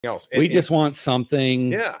else. We just want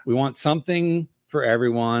something. Yeah. We want something for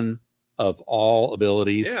everyone of all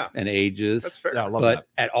abilities and ages. That's fair. Yeah, I love but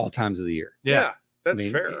that. at all times of the year. Yeah, that's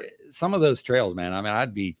fair. Some of those trails, man. I mean,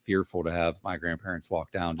 I'd be fearful to have my grandparents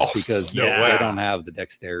walk down just because no they way. don't have the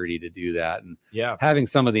dexterity to do that. And Yeah. having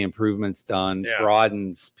some of the improvements done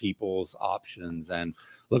broadens people's options. And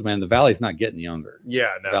look, man, the valley's not getting younger.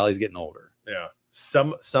 Yeah, The valley's getting older. Yeah.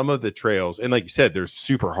 Some of the trails, and like you said, they're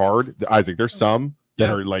super hard. Isaac, there's some that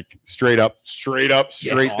are like straight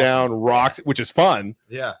down rocks, which is fun.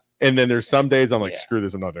 Yeah. And then there's some days I'm like, screw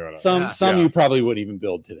this, I'm not doing it. Some you probably wouldn't even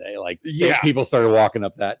build today. Like people started walking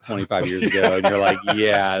up that 25 years ago, and you're like,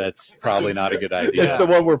 yeah, that's probably not a good idea. It's the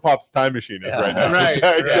one where Pop's time machine is right now. Right.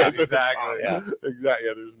 Exactly. Yeah. Exactly.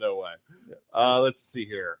 Yeah, there's no way. Let's see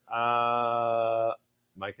here. My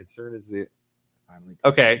concern is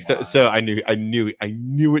okay. So I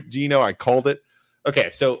knew it, Gino. I called it.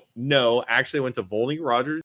 Okay, so no, actually I went to Volney Rogers.